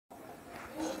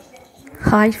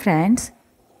Hi friends,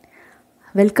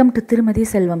 welcome to திருமதி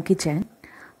செல்வம் kitchen.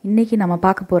 இன்றைக்கி நம்ம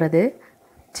பார்க்க போகிறது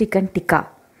சிக்கன் டிக்கா.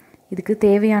 இதுக்கு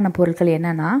தேவையான பொருட்கள்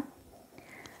என்னென்னா,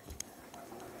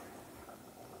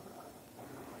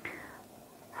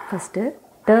 first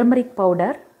turmeric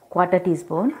powder 1/4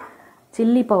 teaspoon,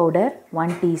 chilli powder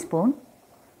 1 teaspoon,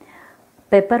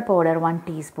 pepper powder 1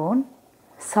 teaspoon,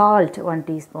 salt 1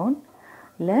 teaspoon,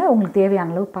 இல்லை உங்களுக்கு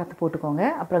தேவையான அளவு பார்த்து போட்டுக்கோங்க.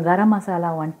 அப்புறம் கரம்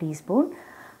மசாலா 1 டீஸ்பூன்.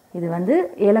 இது வந்து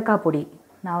ஏலக்காய் பொடி,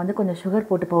 நான் வந்து கொஞ்சம் சுகர்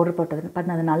போட்டு பவுடர்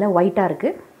பண்ணதுனால ஒயிட்டாக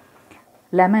இருக்குது.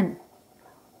 Lemon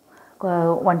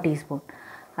 1 teaspoon.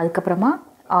 அதுக்கப்புறமா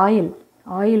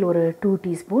ஆயில் ஒரு 2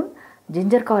 teaspoon,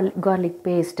 ginger garlic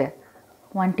paste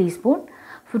 1 teaspoon,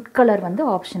 food colour வந்து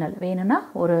ஆப்ஷனல், வேணும்னா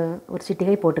ஒரு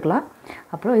சிட்டிகை போட்டுக்கலாம்.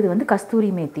 அப்புறம் இது வந்து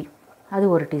கஸ்தூரி மேத்தி, அது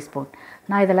 1 டீஸ்பூன்.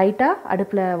 நான் இதை லைட்டாக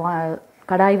அடுப்பில்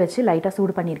கடாய் வச்சு லைட்டாக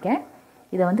சூடு பண்ணியிருக்கேன்.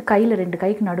 இதை வந்து கையில் 2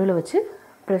 கைக்கு நடுவில் வச்சு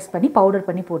ப்ரெஸ் பண்ணி பவுடர்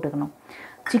பண்ணி போட்டுக்கணும்.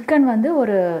 சிக்கன் வந்து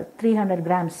ஒரு 300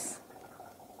 கிராம்ஸ்.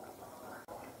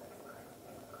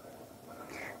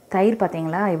 தயிர்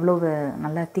பார்த்தீங்களா எவ்வளோ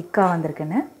நல்லா திக்காக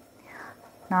வந்திருக்குன்னு.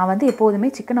 நான் வந்து எப்போதுமே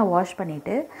சிக்கனை வாஷ்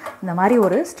பண்ணிவிட்டு இந்த மாதிரி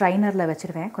ஒரு ஸ்ட்ரைனரில்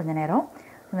வச்சுருவேன் கொஞ்சம் நேரம்.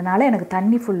 இதனால் எனக்கு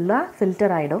தண்ணி ஃபுல்லாக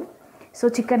ஃபில்டர் ஆகிடும்.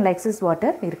 ஸோ சிக்கன் எக்ஸஸ்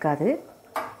வாட்டர் இருக்காது.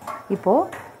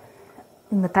 இப்போது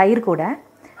இந்த தயிர் கூட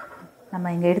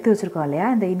நம்ம இங்கே எடுத்து வச்சுருக்கோம் இல்லையா,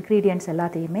 இந்த இன்க்ரீடியன்ட்ஸ்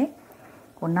எல்லாத்தையுமே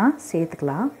ஒன்றா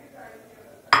சேர்த்துக்கலாம்.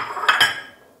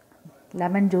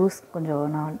 லெமன் ஜூஸ் கொஞ்சம்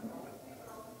நான்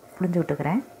புழிஞ்சு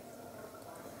விட்டுக்கிறேன்.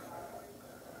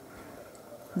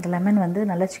 இந்த லெமன் வந்து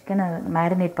நல்லா சிக்கனை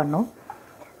மேரினேட் பண்ணும்.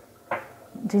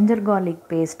 Ginger garlic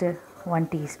paste 1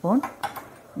 teaspoon.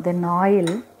 தென்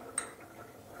ஆயில்,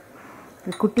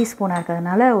 இது குட்டி ஸ்பூனாக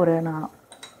இருக்கிறதுனால நான்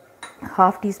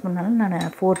 1/2 டீஸ்பூன்னாலும் நான்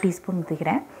 4 டீஸ்பூன்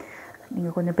ஊற்றிக்கிறேன்.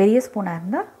 நீங்கள் கொஞ்சம் பெரிய ஸ்பூனாக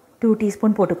இருந்தால் 2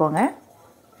 டீஸ்பூன் போட்டுக்கோங்க.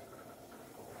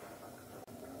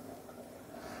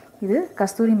 இது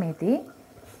கஸ்தூரி மேத்தி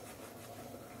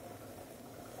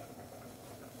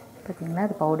பார்த்தீங்களா,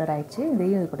 அது பவுடர் ஆயிடுச்சு.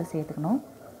 இதையும் இது கூட சேர்த்துக்கணும்.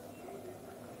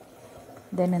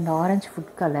 தென் இந்த ஆரஞ்சு ஃபுட்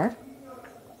கலர்,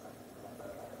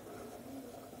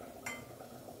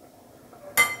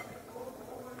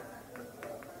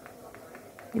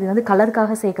 இது வந்து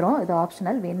கலருக்காக சேர்க்குறோம். இது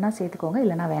ஆப்ஷனல், வேணுன்னா சேர்த்துக்கோங்க,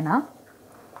 இல்லைன்னா வேணாம்.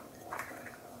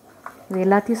 இது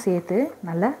எல்லாத்தையும் சேர்த்து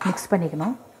நல்லா மிக்ஸ்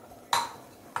பண்ணிக்கணும்.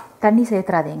 தண்ணி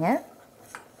சேர்த்துறாதீங்க.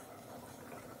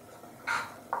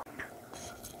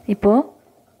 இப்போது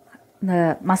இந்த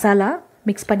மசாலா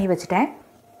மிக்ஸ் பண்ணி வச்சுட்டேன்.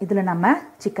 இதில் நம்ம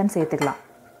சிக்கன் சேர்த்துக்கலாம்.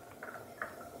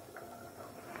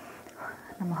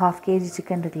 நம்ம 1/2 kg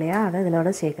சிக்கன் இருக்கு இல்லையா, அதை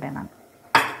இதோட சேர்க்குறேன். நான்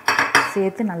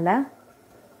சேர்த்து நல்லா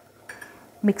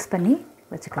மிக்ஸ் பண்ணி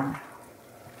வச்சுக்கலாம்.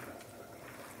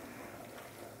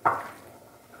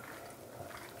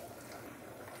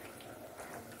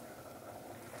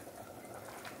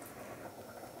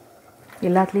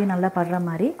 எல்லாத்துலேயும் நல்லா படுற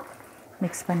மாதிரி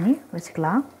மிக்ஸ் பண்ணி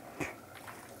வச்சுக்கலாம்.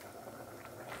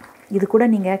 இது கூட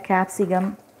நீங்கள் கேப்சிகம்,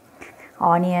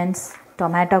 ஆனியன்ஸ்,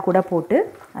 டொமேட்டோ கூட போட்டு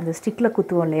அந்த ஸ்டிக்கில்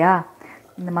குத்துவோம் இல்லையா,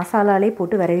 இந்த மசாலாலே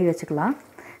போட்டு விரவி வச்சுக்கலாம்.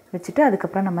 வச்சுட்டு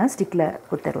அதுக்கப்புறம் நம்ம ஸ்டிக்கில்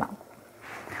குத்திடலாம்.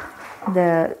 இந்த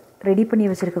ரெடி பண்ணி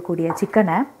வச்சுருக்கக்கூடிய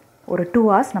சிக்கனை ஒரு 2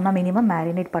 hours நம்ம மினிமம்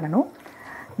மேரினேட் பண்ணணும்.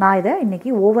 நான் இதை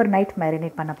இன்றைக்கி ஓவர் நைட்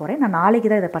மேரினேட் பண்ண போகிறேன். நான் நாளைக்கு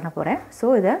தான் இதை பண்ண போகிறேன்.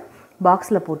 ஸோ இதை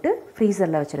பாக்ஸில் போட்டு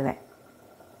ஃப்ரீசரில் வச்சுருவேன்.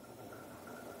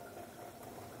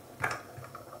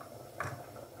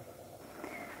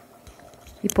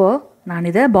 இப்போது நான்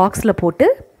இதை பாக்ஸில் போட்டு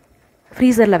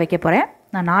ஃப்ரீசரில் வைக்க போகிறேன்.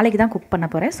 நான் நாளைக்கு தான் குக் பண்ண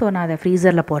போகிறேன். ஸோ நான் அதை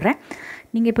ஃப்ரீசரில் போடுறேன்.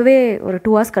 நீங்கள் இப்போவே ஒரு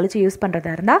 2 hours கழித்து யூஸ்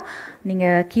பண்ணுறதா இருந்தால்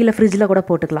நீங்கள் கீழே ஃப்ரிட்ஜில் கூட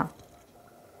போட்டுக்கலாம்.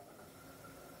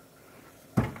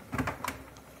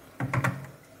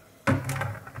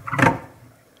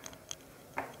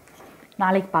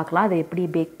 நாளைக்கு பார்க்கலாம் அதை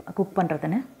எப்படி குக்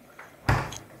பண்ணுறதுன்னு.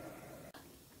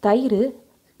 தயிர்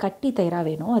கட்டி தயிராக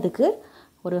வேணும். அதுக்கு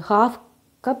ஒரு 1/2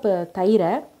 கப்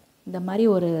தயிரை இந்த மாதிரி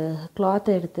ஒரு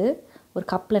கிளாத்தை எடுத்து ஒரு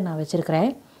கப்பில் நான்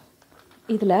வச்சுருக்கிறேன்.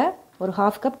 இதில் ஒரு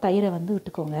 1/2 கப் தயிரை வந்து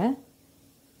விட்டுக்கோங்க.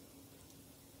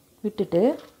 விட்டுட்டு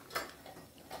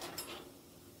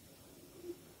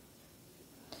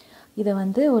இதை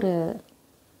வந்து ஒரு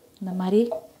இந்த மாதிரி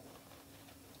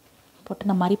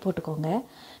பொட்டின மாதிரி போட்டுக்கோங்க.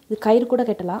 இது கயிறு கூட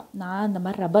கட்டலாம். நான் இந்த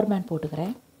மாதிரி ரப்பர் பேண்ட்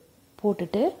போட்டுக்கிறேன்.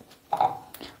 போட்டுட்டு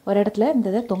ஒரு இடத்துல இந்த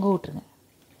இதை தொங்க விட்ருங்க.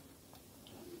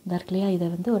 இந்த இருக்குல்லையா, இதை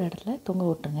வந்து ஒரு இடத்துல தொங்க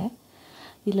விட்டுருங்க.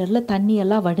 இதில் உள்ள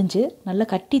தண்ணியெல்லாம் வடிஞ்சு நல்ல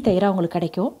கட்டி தயிராக உங்களுக்கு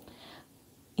கிடைக்கும்.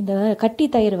 இந்த கட்டி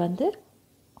தயிர் வந்து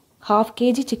 1/2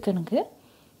 kg சிக்கனுக்கு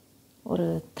ஒரு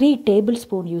 3 டேபிள்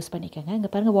ஸ்பூன் யூஸ் பண்ணிக்கோங்க. இங்கே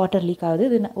பாருங்கள், வாட்டர் லீக் ஆகுது.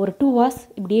 இது ஒரு 2 hours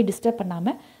இப்படியே டிஸ்டர்ப்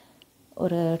பண்ணாமல்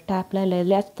ஒரு டேப்பில் இல்லை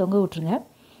எல்லையாச்சும் தொங்க விட்ருங்க.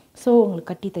 ஸோ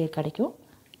உங்களுக்கு கட்டி தயிர் கிடைக்கும்.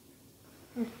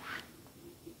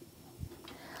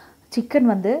 சிக்கன்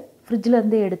வந்து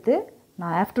ஃப்ரிட்ஜிலேருந்து எடுத்து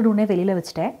நான் ஆஃப்டர்நூனே வெளியில்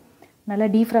வச்சுட்டேன். நல்லா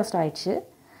டீஃப்ராஸ்ட் ஆயிடுச்சு.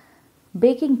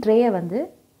 பேக்கிங் ட்ரேயை வந்து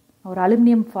ஒரு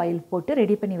அலுமினியம் ஃபாயில் போட்டு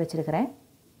ரெடி பண்ணி வச்சுருக்கிறேன்.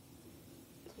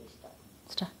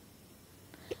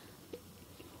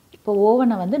 இப்போ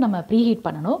ஓவனை வந்து நம்ம ப்ரீஹீட்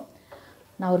பண்ணணும்.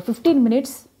 நான் ஒரு 15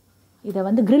 மினிட்ஸ் இதை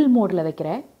வந்து grill மோடில்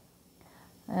வைக்கிறேன்.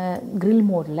 grill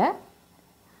மோடில்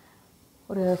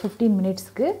ஒரு 15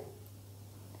 மினிட்ஸ்க்கு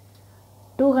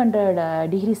 200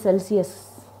 டிகிரி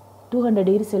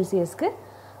செல்சியஸ்க்கு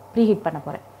ப்ரீஹீட் பண்ண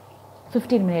போகிறேன்.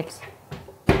 15 மினிட்ஸ்.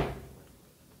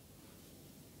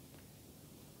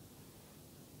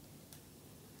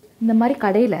 இந்த மாதிரி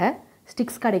கடையில்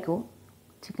ஸ்டிக்ஸ் கிடைக்கும்.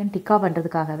 சிக்கன் டிக்கா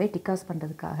பண்ணுறதுக்காகவே, டிக்காஸ்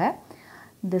பண்ணுறதுக்காக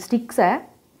இந்த ஸ்டிக்ஸை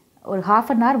ஒரு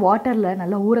 1/2 அன் ஹவர் வாட்டரில்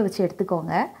நல்லா ஊற வச்சு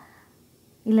எடுத்துக்கோங்க.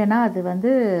 இல்லைன்னா அது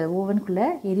வந்து ஓவனுக்குள்ளே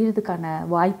எரியறதுக்கான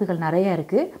வாய்ப்புகள் நிறையா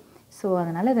இருக்குது. ஸோ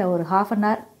அதனால் இதை ஒரு 1/2 அன்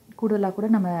ஹவர் கூடுதலாக கூட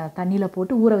நம்ம தண்ணியில்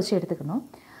போட்டு ஊற வச்சு எடுத்துக்கணும்.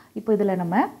 இப்போ இதில்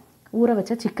நம்ம ஊற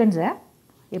வச்ச சிக்கன்ஸை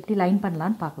எப்படி லைன்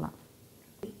பண்ணலான்னு பார்க்கலாம்.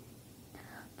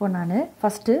 இப்போ நான்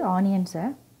ஃபஸ்ட்டு ஆனியன்ஸை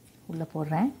உள்ளே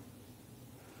போடுறேன்.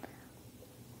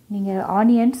 நீங்கள்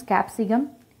ஆனியன்ஸ், கேப்சிகம்,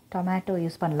 டொமேட்டோ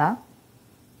யூஸ் பண்ணலாம்.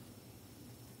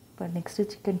 இப்போ நெக்ஸ்ட்டு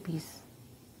சிக்கன் பீஸ்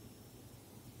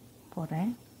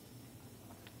போடுறேன்.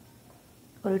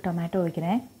 ஒரு டொமேட்டோ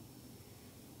வைக்கிறேன்.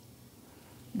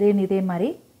 தென் இதே மாதிரி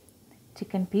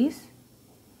chicken piece,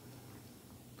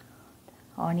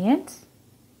 onions,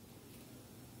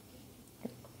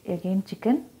 again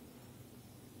chicken,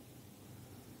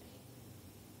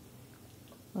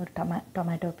 ஒரு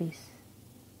டொமேட்டோ பீஸ்.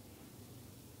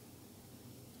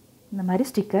 இந்த மாதிரி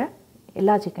ஸ்டிக்கை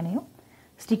எல்லா சிக்கனையும்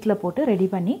ஸ்டிக்கில் போட்டு ரெடி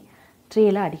பண்ணி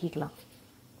ட்ரேயில் அடுக்கிக்கலாம்.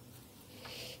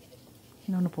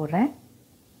 இன்னொன்று போடுறேன்.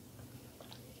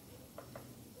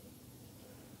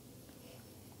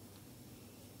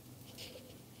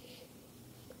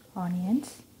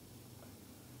 Onions,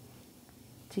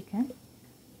 chicken,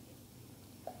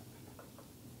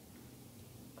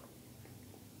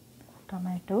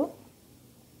 tomato,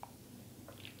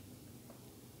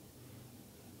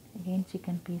 again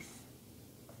chicken piece.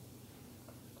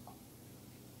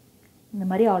 இந்த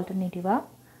மாதிரி ஆல்டர்னேட்டிவாக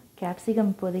கேப்சிகம்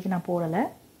இப்போதைக்கு நான் போடலை,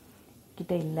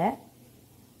 கிட்ட இல்லை.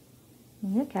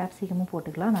 நீங்கள் கேப்சிகமும்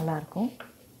போட்டுக்கலாம், நல்லாயிருக்கும்.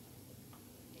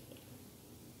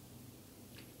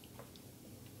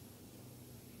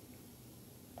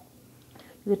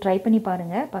 இது ட்ரை பண்ணி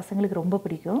பாருங்கள், பசங்களுக்கு ரொம்ப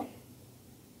பிடிக்கும்.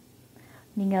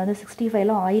 நீங்கள் வந்து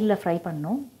 65ல ஆயிலில் ஃப்ரை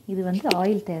பண்ணணும். இது வந்து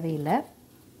ஆயில் தேவையில்லை.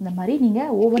 இந்த மாதிரி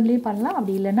நீங்கள் ஓவன்லேயும் பண்ணலாம்.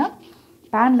 அப்படி இல்லைன்னா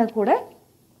பேனில் கூட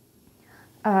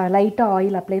லைட்டாக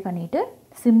ஆயில் அப்ளை பண்ணிவிட்டு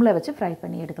சிம்மில் வச்சு ஃப்ரை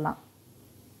பண்ணி எடுக்கலாம்.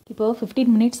 இப்போது 15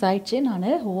 மினிட்ஸ் ஆயிடுச்சு. நான்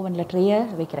ஓவனில் ட்ரேயை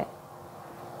வைக்கிறேன்.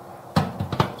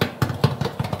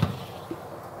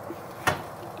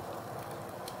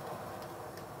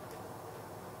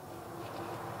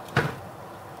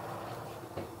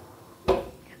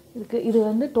 இது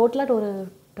வந்து டோட்டலாக ஒரு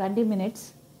 20 மினிட்ஸ்.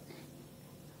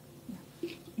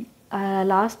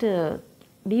 லாஸ்ட்டு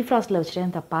டீஃப்ராஸ்ட்டில்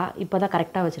வச்சுட்டேன் தப்பாக. இப்போ தான்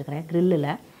கரெக்டாக வச்சுருக்கிறேன். க்ரில்லில்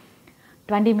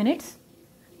 20 மினிட்ஸ்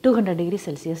 200 டிகிரி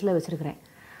செல்சியஸில் வச்சுருக்கிறேன்.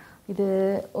 இது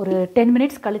ஒரு 10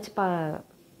 மினிட்ஸ் கழித்து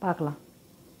பார்க்கலாம்.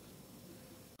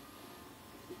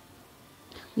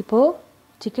 இப்போது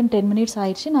சிக்கன் 10 மினிட்ஸ்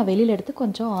ஆயிடுச்சு. நான் வெளியில் எடுத்து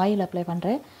கொஞ்சம் ஆயில் அப்ளை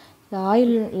பண்ணுறேன். இந்த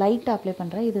ஆயில் லைட்டாக அப்ளை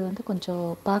பண்ணுறேன். இது வந்து கொஞ்சம்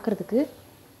பார்க்குறதுக்கு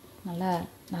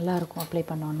நல்லா இருக்கும் அப்ளை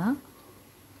பண்ணோன்னா.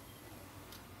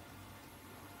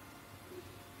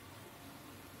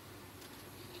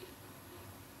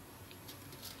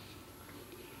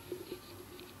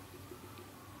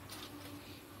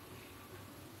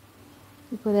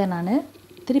 இப்போதே நான்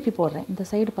திருப்பி போடுறேன். இந்த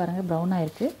சைடு பாருங்கள் ப்ரௌனாக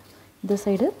இருக்குது. இந்த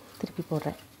சைடு திருப்பி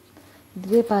போடுறேன்.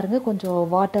 இதுவே பாருங்கள் கொஞ்சம்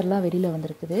வாட்டர்லாம் வெளியில்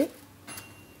வந்திருக்குது.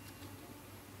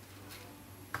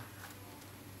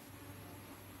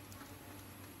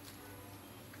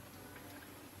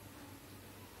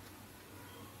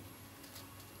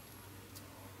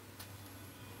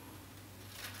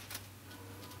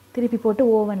 திருப்பி போட்டு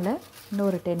ஓவனில்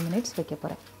இன்னொரு 10 மினிட்ஸ் வைக்க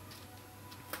போகிறேன்.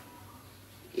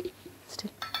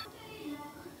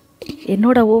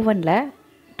 என்னோடய ஓவனில்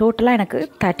டோட்டலாக எனக்கு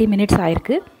 30 மினிட்ஸ்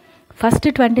ஆயிருக்கு.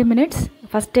 ஃபஸ்ட்டு 20 மினிட்ஸ்,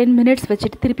 ஃபஸ்ட் 10 மினிட்ஸ்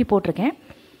வச்சுட்டு திருப்பி போட்டிருக்கேன்.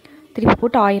 திருப்பி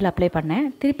போட்டு ஆயில் அப்ளை பண்ணேன்.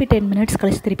 திருப்பி 10 மினிட்ஸ்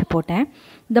கழிச்சு திருப்பி போட்டேன்.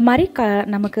 இந்த மாதிரி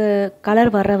நமக்கு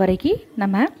கலர் வர்ற வரைக்கும்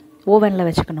நம்ம ஓவனில்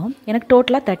வச்சுக்கணும். எனக்கு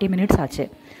டோட்டலாக 30 மினிட்ஸ் ஆச்சு.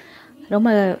 ரொம்ப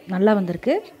நல்லா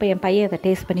வந்திருக்கு. இப்போ என் பையன் அதை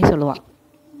டேஸ்ட் பண்ணி சொல்லுவான்.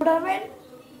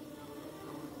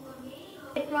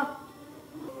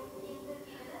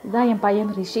 இதுதான் என்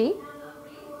பையன் ரிஷி.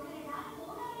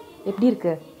 எப்படி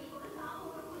இருக்கு?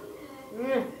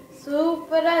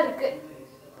 சூப்பராக இருக்கு.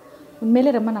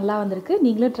 உண்மையிலே ரொம்ப நல்லா வந்திருக்கு.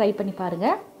 நீங்களும் ட்ரை பண்ணி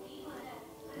பாருங்கள்.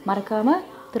 மறக்காமல்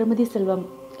திருமதி செல்வம்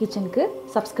கிச்சனுக்கு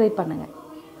சப்ஸ்கிரைப் பண்ணுங்கள்.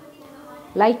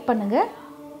 லைக் பண்ணுங்கள்,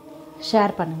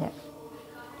 ஷேர் பண்ணுங்கள்.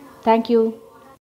 தேங்க்யூ.